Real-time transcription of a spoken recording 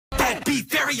dead, be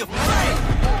very afraid.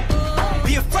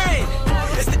 Be afraid.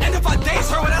 It's the end of our days,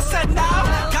 heard what I said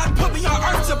now? God put me on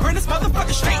earth to burn this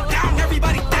motherfucker straight down.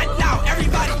 Everybody dead now,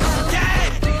 everybody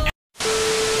dead.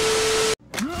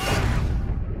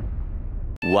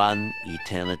 One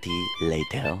eternity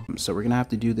later. So we're gonna have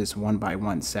to do this one by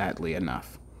one, sadly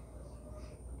enough.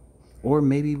 Or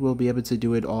maybe we'll be able to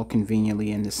do it all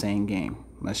conveniently in the same game.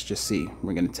 Let's just see.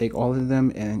 We're gonna take all of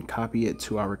them and copy it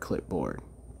to our clipboard.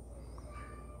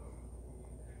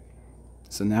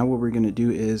 So now what we're gonna do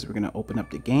is we're gonna open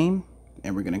up the game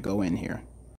and we're gonna go in here.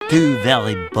 2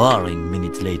 very boring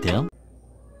minutes later.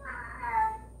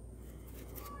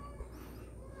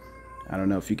 I don't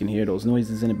know if you can hear those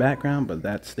noises in the background, but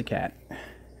that's the cat.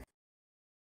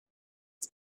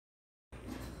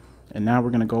 And now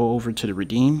we're gonna go over to the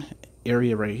redeem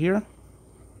area right here.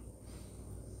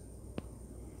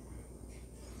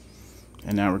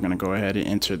 And now we're gonna go ahead and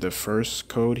enter the first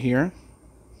code here.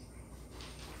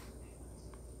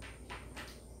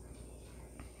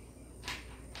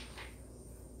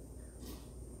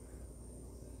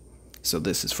 So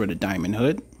this is for the diamond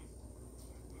hood.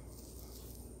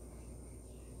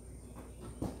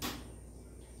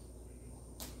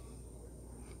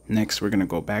 Next, we're going to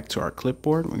go back to our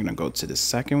clipboard. We're going to go to the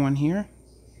second one here.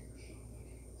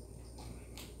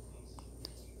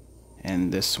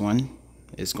 And this one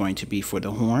is going to be for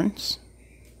the horns.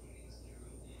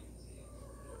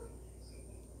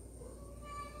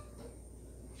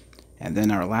 And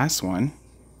then our last one,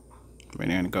 we're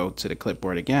going to go to the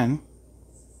clipboard again.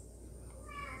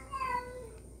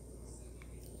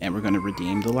 And we're going to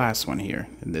redeem the last one here.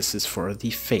 And this is for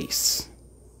the face.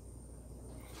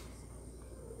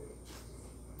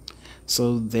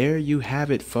 So there you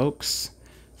have it, folks.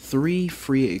 3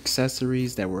 free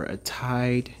accessories that were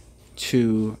tied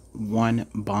to one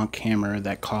bonk hammer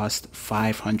that cost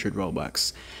 500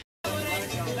 robux.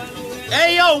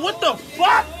 Hey yo, what the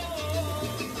fuck?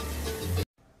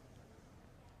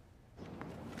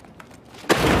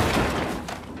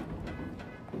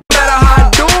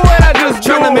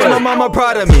 Tryna make my mama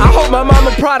proud of me. I hope my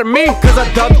mama proud of me, cause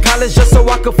I dubbed college just so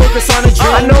I could focus on a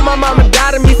dream. I know my mama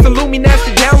died of me, salute me, now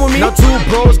she down with me. Now 2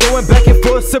 bros going back and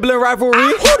forth, sibling rivalry.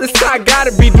 Who this guy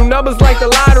gotta be, do numbers like the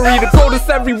lottery. The coldest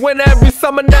every winter, every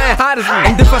summer, nothing hot as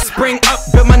me. And if I spring up,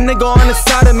 bet my nigga on the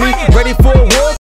side of me, ready for a war.